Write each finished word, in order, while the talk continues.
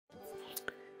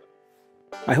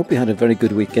I hope you had a very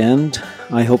good weekend.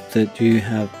 I hope that you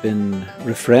have been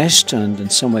refreshed and in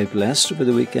some way blessed over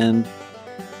the weekend.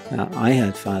 I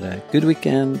had had a good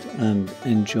weekend and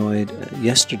enjoyed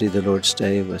yesterday, the Lord's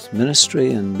Day, with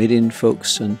ministry and meeting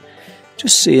folks and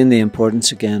just seeing the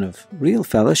importance again of real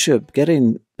fellowship,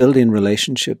 building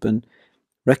relationship and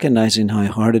recognizing how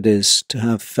hard it is to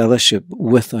have fellowship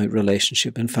without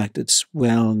relationship. In fact, it's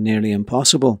nearly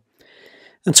impossible.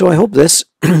 And so I hope this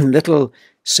little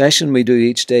session we do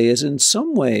each day is in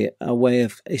some way a way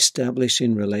of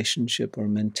establishing relationship or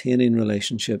maintaining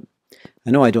relationship. I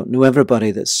know I don't know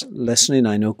everybody that's listening.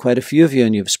 I know quite a few of you,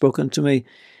 and you've spoken to me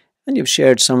and you've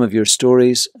shared some of your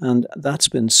stories, and that's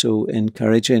been so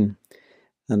encouraging.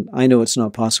 And I know it's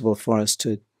not possible for us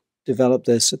to develop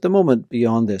this at the moment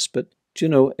beyond this, but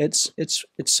it's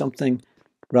something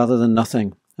rather than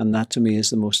nothing, and that to me is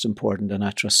the most important, and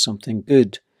I trust something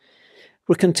good.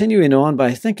 We're continuing on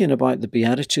by thinking about the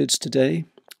Beatitudes today.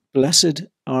 Blessed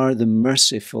are the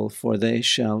merciful, for they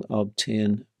shall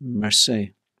obtain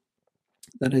mercy.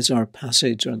 That is our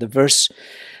passage or the verse.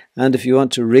 And if you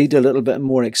want to read a little bit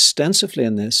more extensively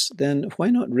in this, then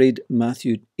why not read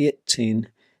Matthew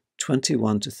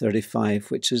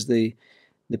 18:21-35, which is the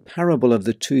parable of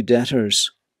the two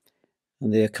debtors.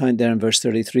 And the account there in verse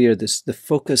 33, or the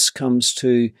focus comes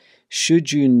to,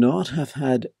 should you not have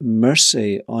had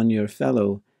mercy on your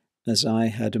fellow as I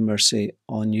had mercy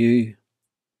on you?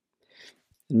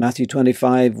 In Matthew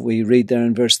 25, we read there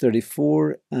in verse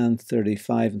 34 and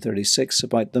 35 and 36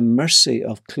 about the mercy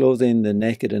of clothing the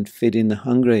naked and feeding the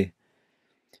hungry.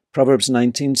 Proverbs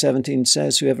 19:17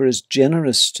 says, whoever is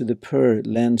generous to the poor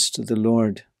lends to the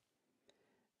Lord.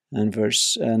 And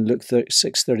Luke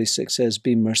 6:36 says,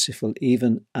 be merciful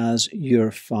even as your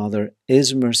Father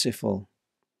is merciful.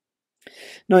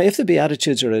 Now, if the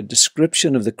Beatitudes are a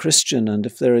description of the Christian, and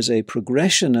if there is a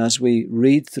progression as we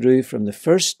read through from the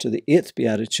first to the 8th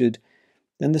Beatitude,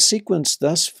 then the sequence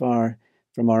thus far,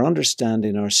 from our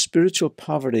understanding, our spiritual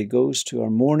poverty goes to our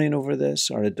mourning over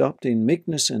this, our adopting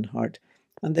meekness in heart,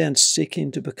 and then seeking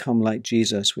to become like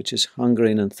Jesus, which is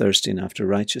hungering and thirsting after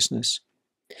righteousness.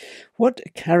 What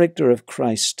character of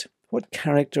Christ, what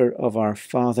character of our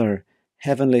Father,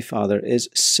 Heavenly Father, is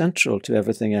central to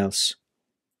everything else?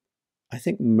 I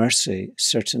think mercy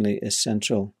certainly is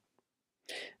central.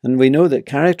 And we know that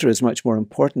character is much more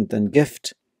important than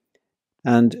gift.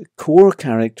 And core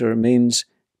character means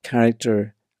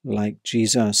character like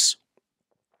Jesus.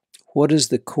 What is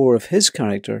the core of his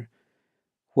character?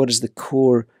 What is the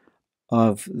core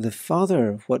of the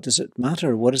Father? What does it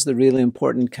matter? What is the really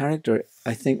important character?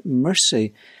 I think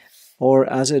mercy, or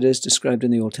as it is described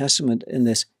in the Old Testament, in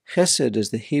this chesed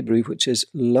is the Hebrew, which is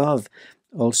love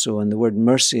also, and the word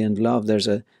mercy and love,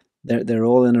 they're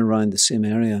all in and around the same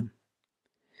area.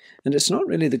 And it's not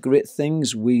really the great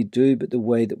things we do, but the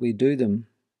way that we do them,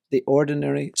 the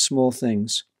ordinary small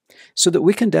things, so that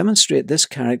we can demonstrate this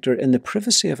character in the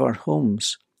privacy of our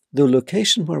homes, the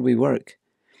location where we work,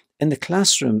 in the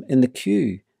classroom, in the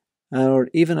queue, or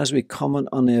even as we comment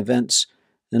on the events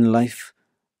in life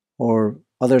or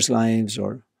others' lives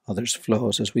or others'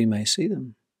 flaws as we may see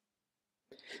them.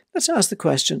 Let's ask the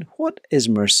question, what is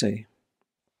mercy?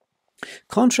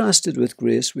 Contrasted with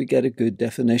grace, we get a good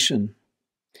definition.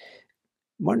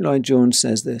 Martin Lloyd-Jones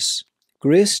says this,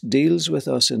 grace deals with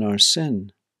us in our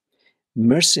sin.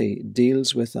 Mercy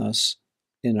deals with us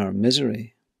in our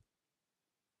misery.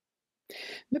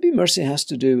 Maybe mercy has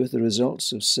to do with the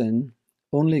results of sin.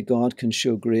 Only God can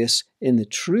show grace in the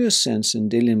truest sense in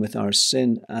dealing with our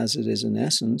sin as it is in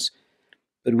essence,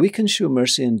 but we can show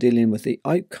mercy in dealing with the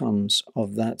outcomes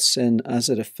of that sin as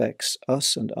it affects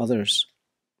us and others.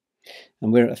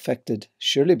 And we're affected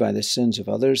surely by the sins of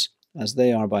others as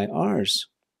they are by ours.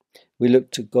 We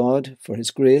look to God for his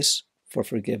grace, for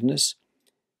forgiveness,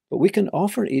 but we can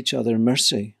offer each other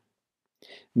mercy.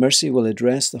 Mercy will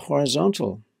address the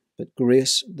horizontal, but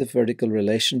grace the vertical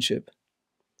relationship.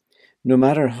 No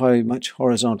matter how much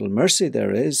horizontal mercy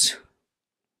there is,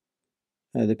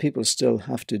 the people still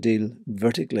have to deal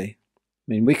vertically. I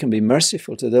mean, we can be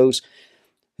merciful to those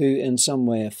who in some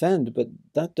way offend, but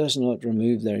that does not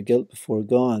remove their guilt before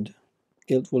God.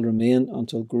 Guilt will remain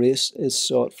until grace is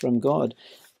sought from God.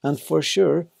 And for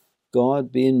sure,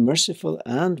 God, being merciful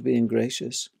and being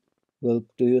gracious, will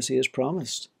do as he has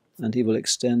promised, and he will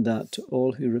extend that to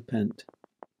all who repent.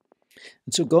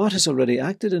 And so God has already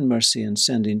acted in mercy in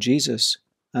sending Jesus,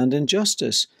 and in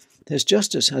justice. His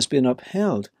justice has been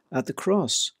upheld at the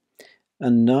cross,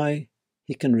 and now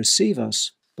he can receive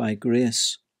us by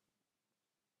grace.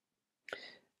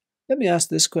 Let me ask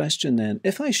this question then.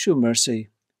 If I show mercy,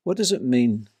 what does it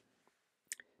mean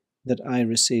that I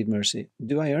receive mercy?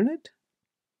 Do I earn it?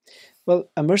 Well,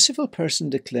 a merciful person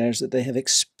declares that they have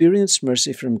experienced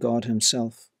mercy from God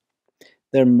Himself.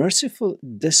 Their merciful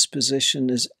disposition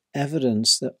is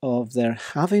evidence of their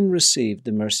having received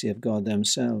the mercy of God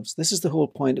themselves. This is the whole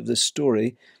point of the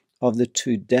story of the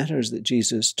two debtors that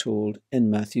Jesus told in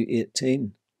Matthew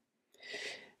 18.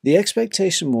 The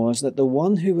expectation was that the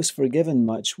one who was forgiven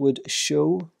much would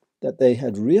show that they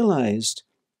had realized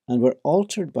and were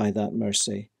altered by that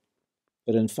mercy,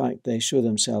 but in fact they show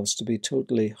themselves to be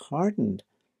totally hardened,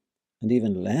 and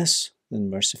even less than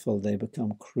merciful, they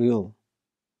become cruel.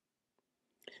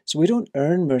 So we don't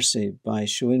earn mercy by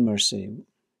showing mercy.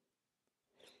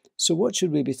 So what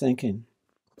should we be thinking?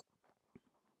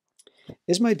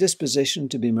 Is my disposition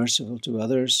to be merciful to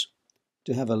others,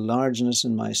 to have a largeness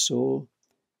in my soul,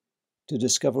 to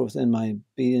discover within my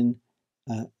being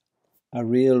a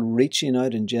real reaching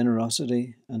out in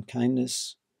generosity and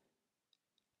kindness?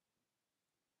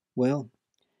 Well,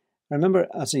 I remember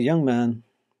as a young man,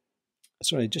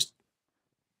 just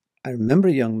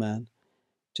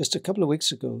a couple of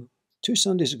weeks ago, 2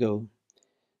 Sundays ago,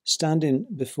 standing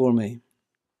before me.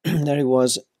 There he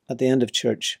was at the end of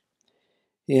church.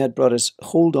 He had brought his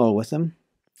hold all with him,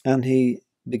 and he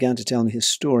began to tell me his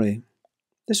story.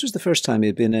 This was the first time he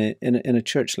had been in a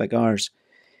church like ours.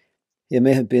 He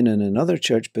may have been in another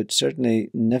church, but certainly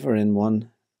never in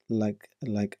one like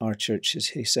our church, as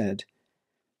he said.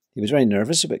 He was very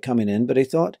nervous about coming in, but he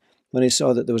thought when he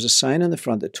saw that there was a sign in the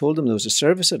front that told him there was a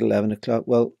service at 11 o'clock,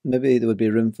 well, maybe there would be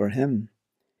room for him.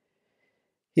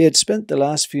 He had spent the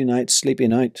last few nights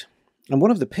sleeping out, and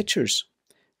one of the pictures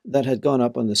that had gone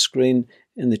up on the screen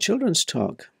in the children's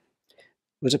talk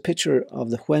was a picture of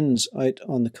the Whins out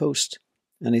on the coast,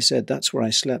 and he said, "That's where I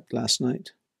slept last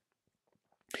night."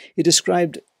 He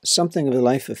described something of a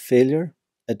life of failure,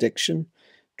 addiction,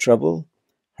 trouble,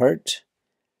 hurt,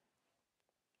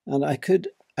 and I could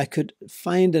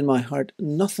find in my heart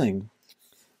nothing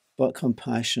but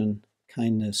compassion,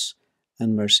 kindness,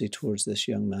 and mercy towards this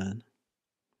young man.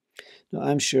 Now,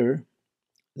 I'm sure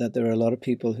that there are a lot of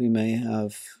people who may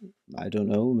have, I don't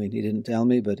know, I mean, he didn't tell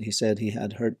me, but he said he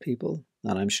had hurt people.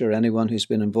 And I'm sure anyone who's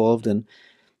been involved in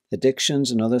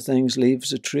addictions and other things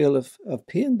leaves a trail of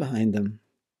pain behind them.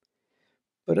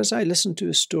 But as I listened to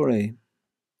his story,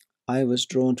 I was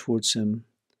drawn towards him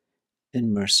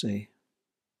in mercy.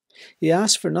 He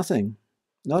asked for nothing,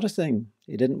 not a thing.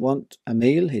 He didn't want a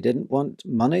meal, he didn't want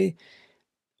money.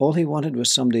 All he wanted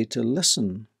was somebody to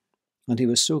listen. And he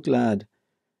was so glad,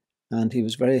 and he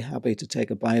was very happy to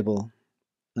take a Bible.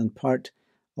 And part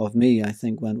of me, I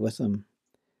think, went with him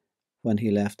when he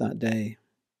left that day.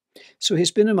 So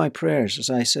he's been in my prayers. As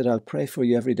I said, I'll pray for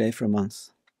you every day for a month.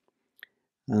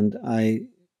 And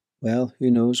well, who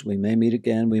knows, we may meet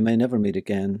again, we may never meet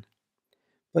again.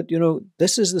 But,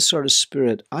 this is the sort of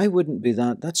spirit. I wouldn't be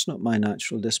that. That's not my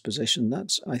natural disposition.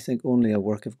 That's, I think, only a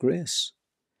work of grace.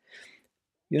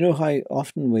 You know how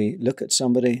often we look at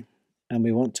somebody and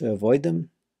we want to avoid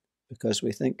them because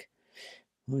we think,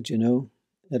 oh,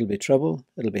 it'll be trouble,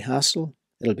 it'll be hassle,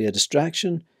 it'll be a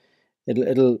distraction,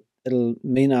 it'll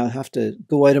mean I'll have to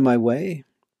go out of my way.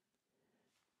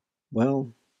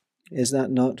 Well, is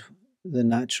that not the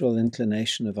natural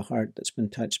inclination of a heart that's been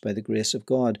touched by the grace of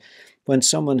God? When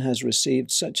someone has received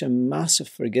such a massive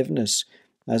forgiveness,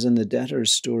 as in the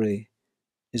debtor's story,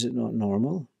 is it not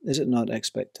normal? Is it not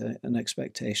an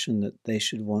expectation that they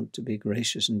should want to be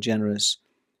gracious and generous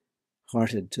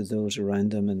hearted to those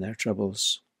around them in their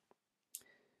troubles?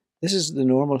 This is the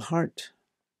normal heart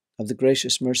of the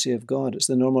gracious mercy of God. It's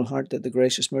the normal heart that the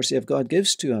gracious mercy of God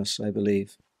gives to us, I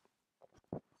believe.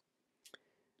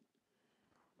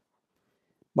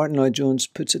 Martin Lloyd-Jones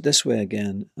puts it this way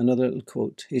again, another little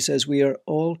quote. He says, "We are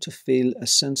all to feel a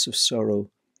sense of sorrow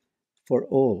for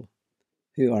all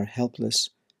who are helpless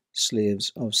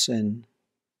slaves of sin."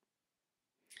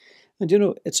 And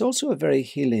it's also a very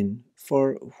healing,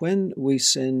 for when we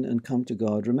sin and come to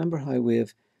God, remember how we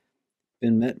have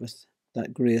been met with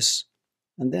that grace,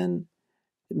 and then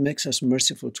it makes us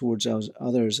merciful towards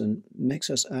others and makes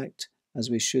us act as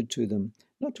we should to them,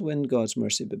 not to win God's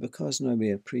mercy, but because now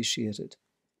we appreciate it.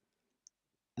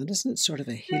 And isn't it sort of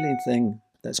a healing thing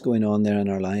that's going on there in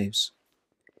our lives?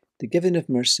 The giving of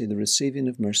mercy, the receiving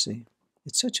of mercy.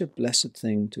 It's such a blessed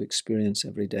thing to experience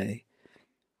every day.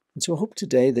 And so I hope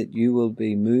today that you will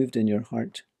be moved in your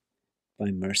heart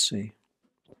by mercy.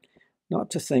 Not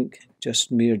to think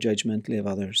just mere judgmentally of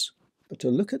others, but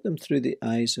to look at them through the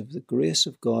eyes of the grace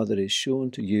of God that is shown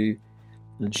to you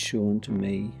and shown to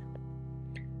me.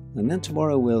 And then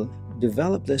tomorrow we'll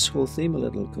develop this whole theme a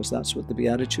little, because that's what the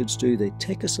Beatitudes do. They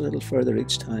take us a little further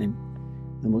each time,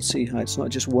 and we'll see how it's not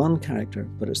just one character,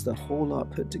 but it's the whole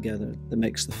lot put together that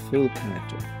makes the full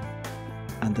character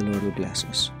and the Lord will bless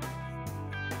us.